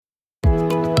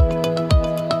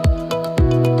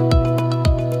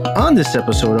On this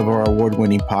episode of our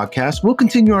award-winning podcast, we'll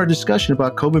continue our discussion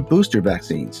about COVID booster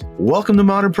vaccines. Welcome to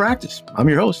Modern Practice. I'm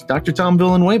your host, Dr. Tom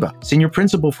Villanueva, Senior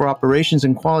Principal for Operations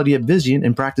and Quality at Vizient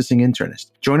and practicing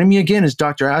internist. Joining me again is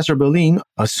Dr. Azra Belin,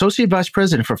 Associate Vice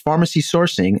President for Pharmacy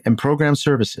Sourcing and Program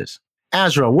Services.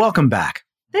 Azra, welcome back.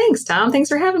 Thanks, Tom. Thanks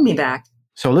for having me back.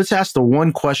 So let's ask the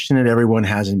one question that everyone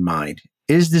has in mind.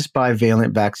 Is this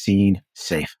bivalent vaccine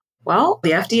safe? Well, the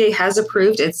FDA has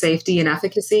approved its safety and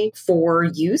efficacy for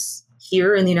use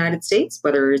here in the United States,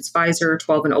 whether it's Pfizer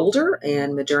 12 and older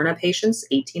and Moderna patients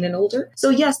 18 and older.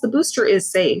 So yes, the booster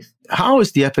is safe. How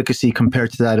is the efficacy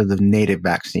compared to that of the native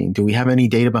vaccine? Do we have any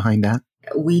data behind that?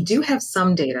 We do have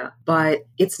some data, but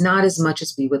it's not as much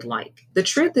as we would like. The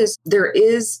truth is there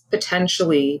is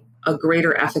potentially a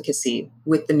greater efficacy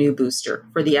with the new booster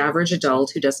for the average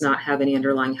adult who does not have any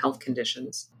underlying health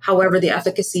conditions. However, the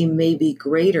efficacy may be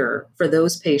greater for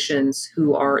those patients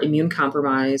who are immune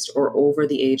compromised or over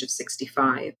the age of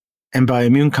 65. And by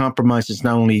immune compromised, it's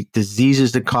not only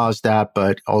diseases that cause that,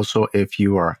 but also if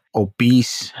you are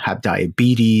obese, have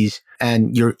diabetes,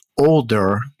 and you're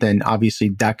older, then obviously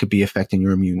that could be affecting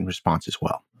your immune response as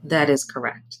well. That is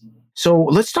correct. So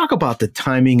let's talk about the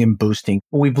timing and boosting.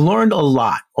 We've learned a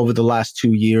lot over the last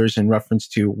 2 years in reference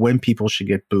to when people should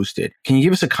get boosted. Can you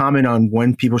give us a comment on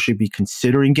when people should be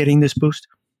considering getting this boost?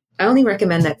 I only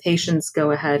recommend that patients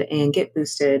go ahead and get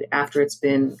boosted after it's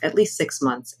been at least 6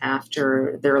 months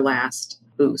after their last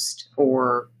boost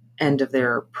or end of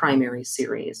their primary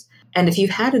series. And if you've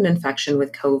had an infection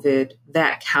with COVID,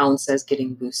 that counts as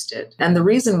getting boosted. And the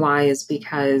reason why is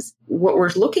because what we're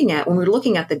looking at, when we're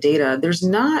looking at the data, there's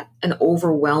not an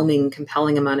overwhelming,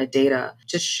 compelling amount of data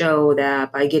to show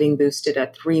that by getting boosted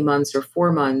at 3 months or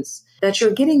 4 months, that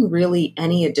you're getting really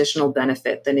any additional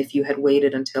benefit than if you had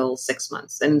waited until 6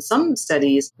 months. And some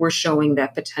studies were showing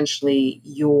that potentially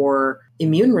your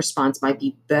immune response might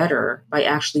be better by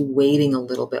actually waiting a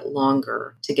little bit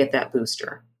longer to get that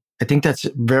booster. I think that's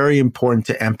very important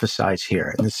to emphasize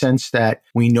here in the sense that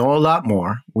we know a lot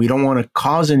more. We don't want to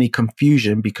cause any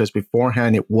confusion because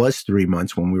beforehand it was 3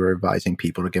 months when we were advising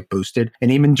people to get boosted. And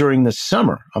even during the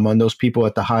summer, among those people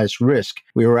at the highest risk,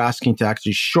 we were asking to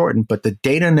actually shorten. But the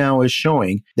data now is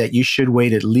showing that you should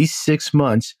wait at least 6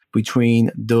 months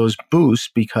between those boosts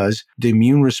because the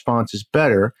immune response is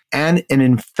better, and an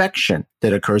infection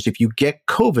that occurs if you get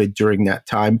COVID during that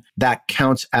time, that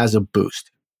counts as a boost.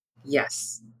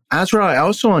 Yes. Azra, I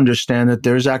also understand that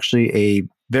there's actually a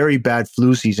very bad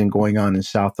flu season going on in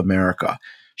South America.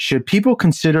 Should people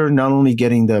consider not only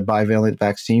getting the bivalent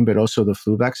vaccine, but also the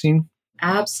flu vaccine?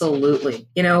 Absolutely.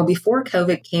 Before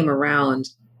COVID came around,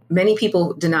 many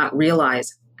people did not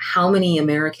realize how many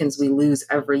Americans we lose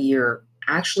every year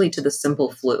actually to the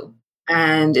simple flu.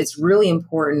 And it's really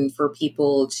important for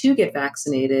people to get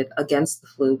vaccinated against the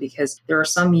flu because there are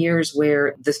some years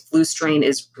where the flu strain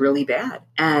is really bad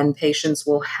and patients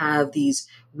will have these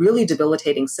really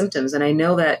debilitating symptoms. And I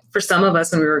know that for some of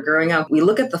us when we were growing up, we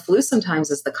look at the flu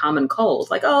sometimes as the common cold,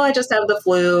 like, oh, I just have the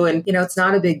flu. And, it's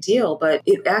not a big deal, but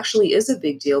it actually is a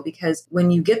big deal because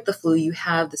when you get the flu, you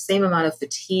have the same amount of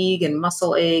fatigue and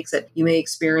muscle aches that you may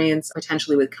experience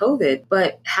potentially with COVID.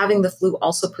 But having the flu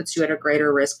also puts you at a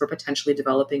greater risk for potentially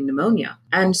developing pneumonia.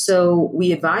 And so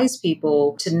we advise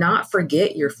people to not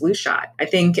forget your flu shot. I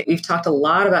think we've talked a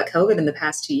lot about COVID in the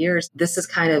past 2 years. This has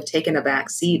kind of taken a back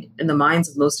seat in the minds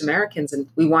of most Americans. And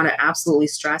we want to absolutely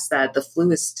stress that the flu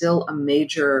is still a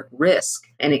major risk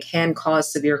and it can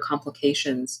cause severe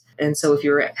complications. And so if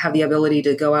you have the ability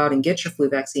to go out and get your flu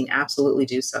vaccine, absolutely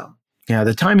do so. Yeah,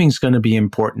 the timing is going to be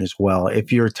important as well.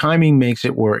 If your timing makes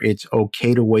it where it's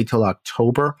okay to wait till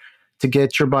October to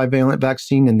get your bivalent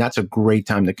vaccine, then that's a great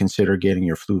time to consider getting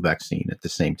your flu vaccine at the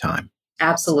same time.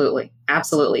 Absolutely.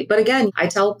 Absolutely. But again, I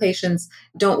tell patients,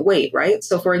 don't wait, right?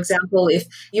 So for example, if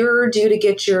you're due to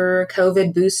get your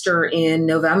COVID booster in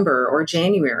November or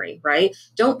January, right?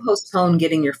 Don't postpone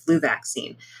getting your flu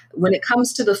vaccine. When it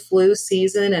comes to the flu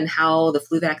season and how the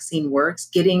flu vaccine works,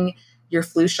 getting your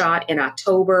flu shot in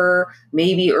October,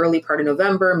 maybe early part of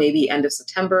November, maybe end of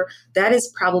September. That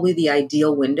is probably the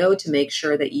ideal window to make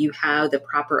sure that you have the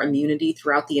proper immunity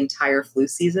throughout the entire flu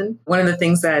season. One of the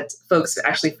things that folks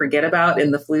actually forget about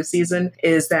in the flu season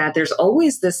is that there's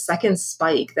always this second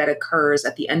spike that occurs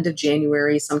at the end of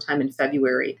January, sometime in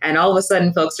February. And all of a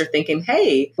sudden folks are thinking,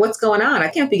 hey, what's going on? I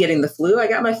can't be getting the flu. I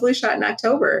got my flu shot in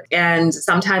October. And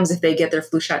sometimes if they get their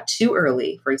flu shot too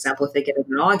early, for example, if they get it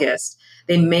in August,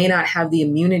 they may not have the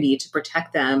immunity to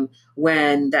protect them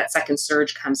when that second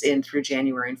surge comes in through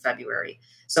January and February.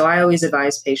 So I always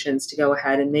advise patients to go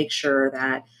ahead and make sure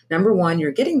that, number one,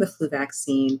 you're getting the flu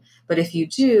vaccine, but if you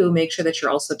do, make sure that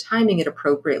you're also timing it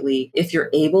appropriately. If you're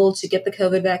able to get the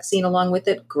COVID vaccine along with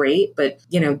it, great, but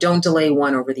don't delay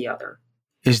one over the other.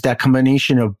 Is that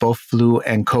combination of both flu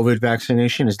and COVID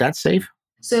vaccination, is that safe?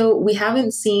 So we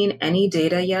haven't seen any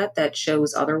data yet that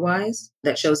shows otherwise,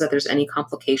 that shows that there's any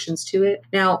complications to it.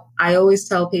 Now, I always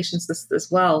tell patients this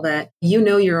as well, that you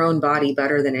know your own body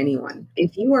better than anyone.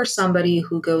 If you are somebody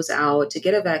who goes out to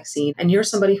get a vaccine and you're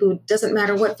somebody who doesn't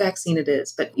matter what vaccine it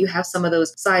is, but you have some of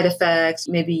those side effects,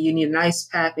 maybe you need an ice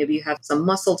pack, maybe you have some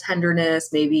muscle tenderness,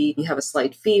 maybe you have a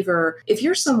slight fever. If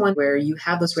you're someone where you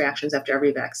have those reactions after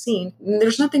every vaccine,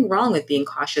 there's nothing wrong with being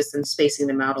cautious and spacing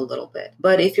them out a little bit.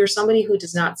 But if you're somebody who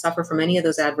does not suffer from any of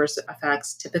those adverse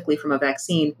effects, typically from a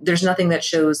vaccine, there's nothing that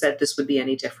shows that this would be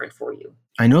any different for you.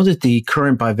 I know that the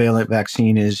current bivalent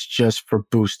vaccine is just for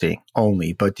boosting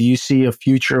only, but do you see a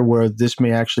future where this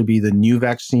may actually be the new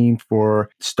vaccine for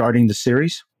starting the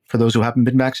series for those who haven't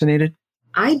been vaccinated?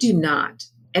 I do not.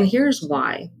 And here's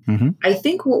why. I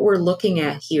think what we're looking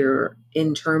at here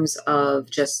in terms of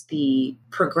just the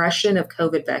progression of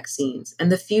COVID vaccines and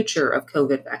the future of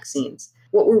COVID vaccines,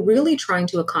 what we're really trying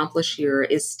to accomplish here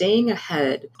is staying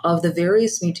ahead of the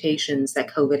various mutations that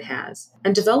COVID has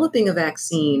and developing a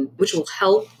vaccine which will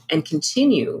help and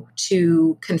continue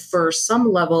to confer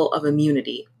some level of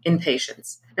immunity in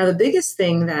patients. Now, the biggest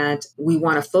thing that we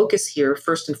want to focus here,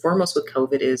 first and foremost with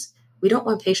COVID, is we don't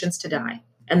want patients to die.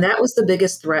 And that was the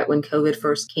biggest threat when COVID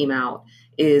first came out,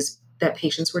 is that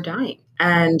patients were dying.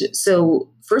 And so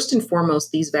first and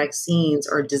foremost, these vaccines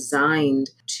are designed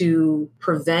to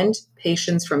prevent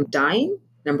patients from dying,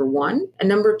 number one. And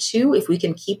number two, if we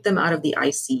can keep them out of the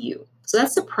ICU. So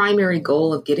that's the primary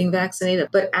goal of getting vaccinated.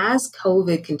 But as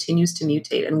COVID continues to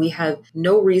mutate, and we have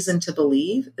no reason to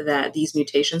believe that these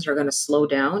mutations are going to slow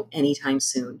down anytime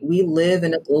soon. We live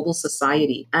in a global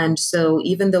society. And so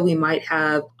even though we might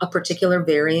have a particular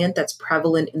variant that's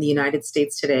prevalent in the United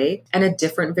States today and a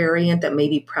different variant that may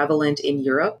be prevalent in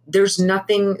Europe, there's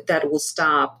nothing that will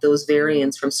stop those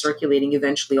variants from circulating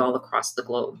eventually all across the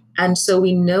globe. And so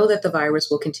we know that the virus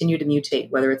will continue to mutate,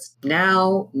 whether it's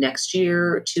now, next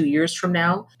year, 2 years from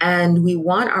now. And we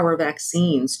want our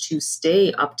vaccines to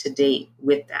stay up to date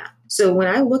with that. So when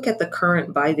I look at the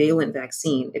current bivalent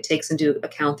vaccine, it takes into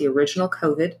account the original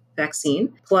COVID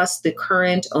vaccine, plus the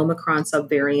current Omicron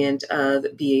subvariant of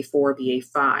BA4,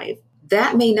 BA5.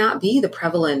 That may not be the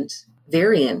prevalent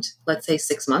variant, let's say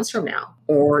 6 months from now,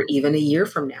 or even a year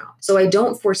from now. So I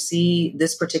don't foresee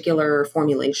this particular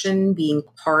formulation being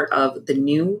part of the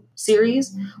new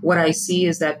series. What I see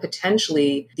is that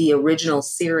potentially the original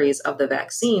series of the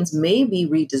vaccines may be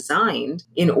redesigned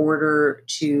in order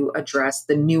to address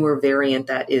the newer variant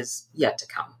that is yet to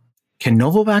come. Can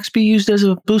Novavax be used as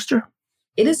a booster?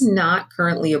 It is not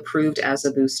currently approved as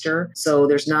a booster, so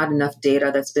there's not enough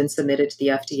data that's been submitted to the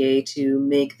FDA to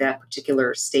make that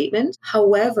particular statement.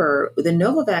 However, the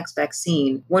Novavax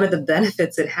vaccine, one of the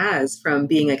benefits it has from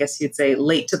being, I guess you'd say,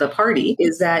 late to the party,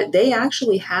 is that they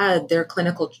actually had their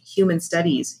clinical human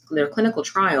studies, their clinical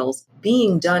trials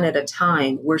being done at a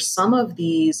time where some of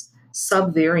these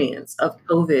subvariants of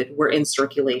COVID were in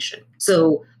circulation.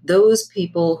 So those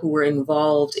people who were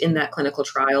involved in that clinical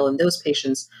trial and those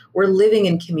patients were living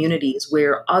in communities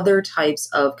where other types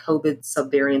of COVID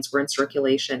subvariants were in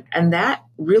circulation. And that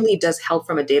really does help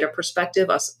from a data perspective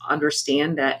us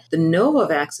understand that the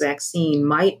Novavax vaccine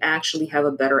might actually have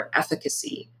a better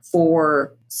efficacy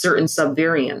for certain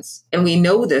subvariants. And we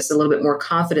know this a little bit more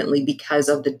confidently because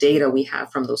of the data we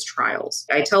have from those trials.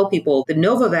 I tell people the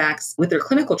Novavax, with their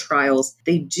clinical trials,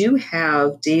 they do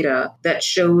have data that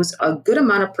shows a good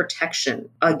amount of protection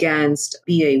against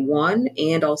BA1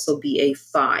 and also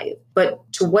BA5. But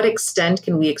to what extent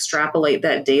can we extrapolate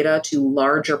that data to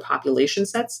larger population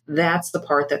sets? That's the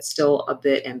part that's still a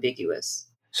bit ambiguous.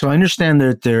 So I understand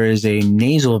that there is a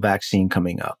nasal vaccine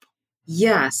coming up.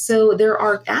 Yeah, so there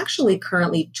are actually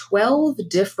currently 12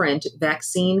 different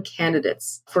vaccine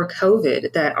candidates for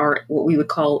COVID that are what we would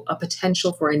call a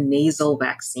potential for a nasal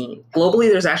vaccine. Globally,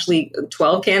 there's actually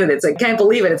 12 candidates. I can't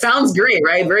believe it. It sounds great,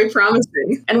 right? Very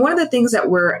promising. And one of the things that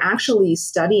we're actually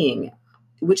studying,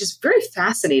 which is very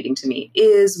fascinating to me,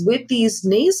 is with these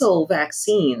nasal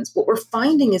vaccines, what we're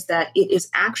finding is that it is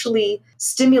actually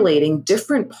stimulating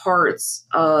different parts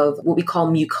of what we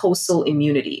call mucosal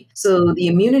immunity. So the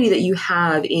immunity that you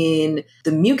have in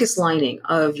the mucus lining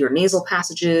of your nasal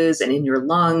passages and in your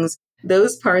lungs,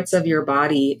 those parts of your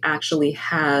body actually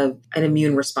have an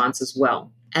immune response as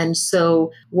well. And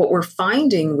so what we're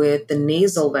finding with the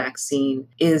nasal vaccine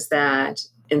is that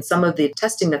in some of the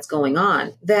testing that's going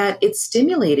on, that it's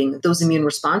stimulating those immune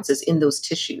responses in those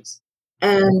tissues.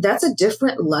 And that's a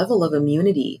different level of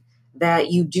immunity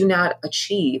that you do not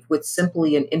achieve with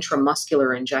simply an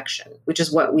intramuscular injection, which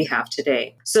is what we have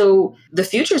today. So the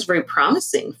future is very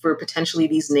promising for potentially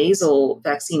these nasal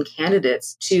vaccine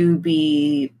candidates to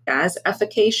be as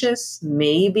efficacious,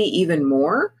 maybe even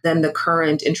more than the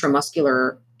current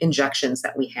intramuscular injections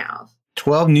that we have.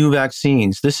 12 new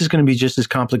vaccines. This is going to be just as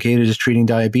complicated as treating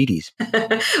diabetes.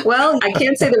 Well, I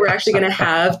can't say that we're actually going to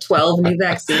have 12 new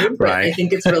vaccines, but Right. I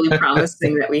think it's really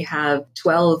promising that we have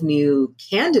 12 new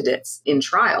candidates in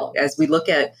trial. As we look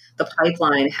at the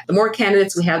pipeline, the more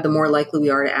candidates we have, the more likely we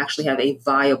are to actually have a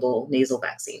viable nasal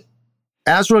vaccine.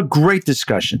 Azra, great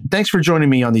discussion. Thanks for joining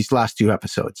me on these last 2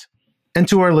 episodes. And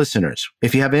to our listeners,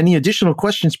 if you have any additional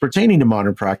questions pertaining to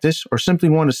Modern Practice or simply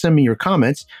want to send me your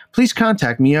comments, please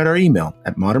contact me at our email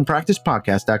at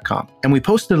modernpracticepodcast.com. And we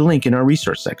posted a link in our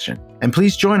resource section. And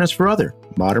please join us for other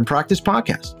Modern Practice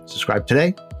podcasts. Subscribe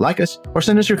today, like us, or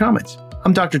send us your comments.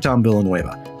 I'm Dr. Tom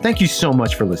Villanueva. Thank you so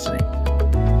much for listening.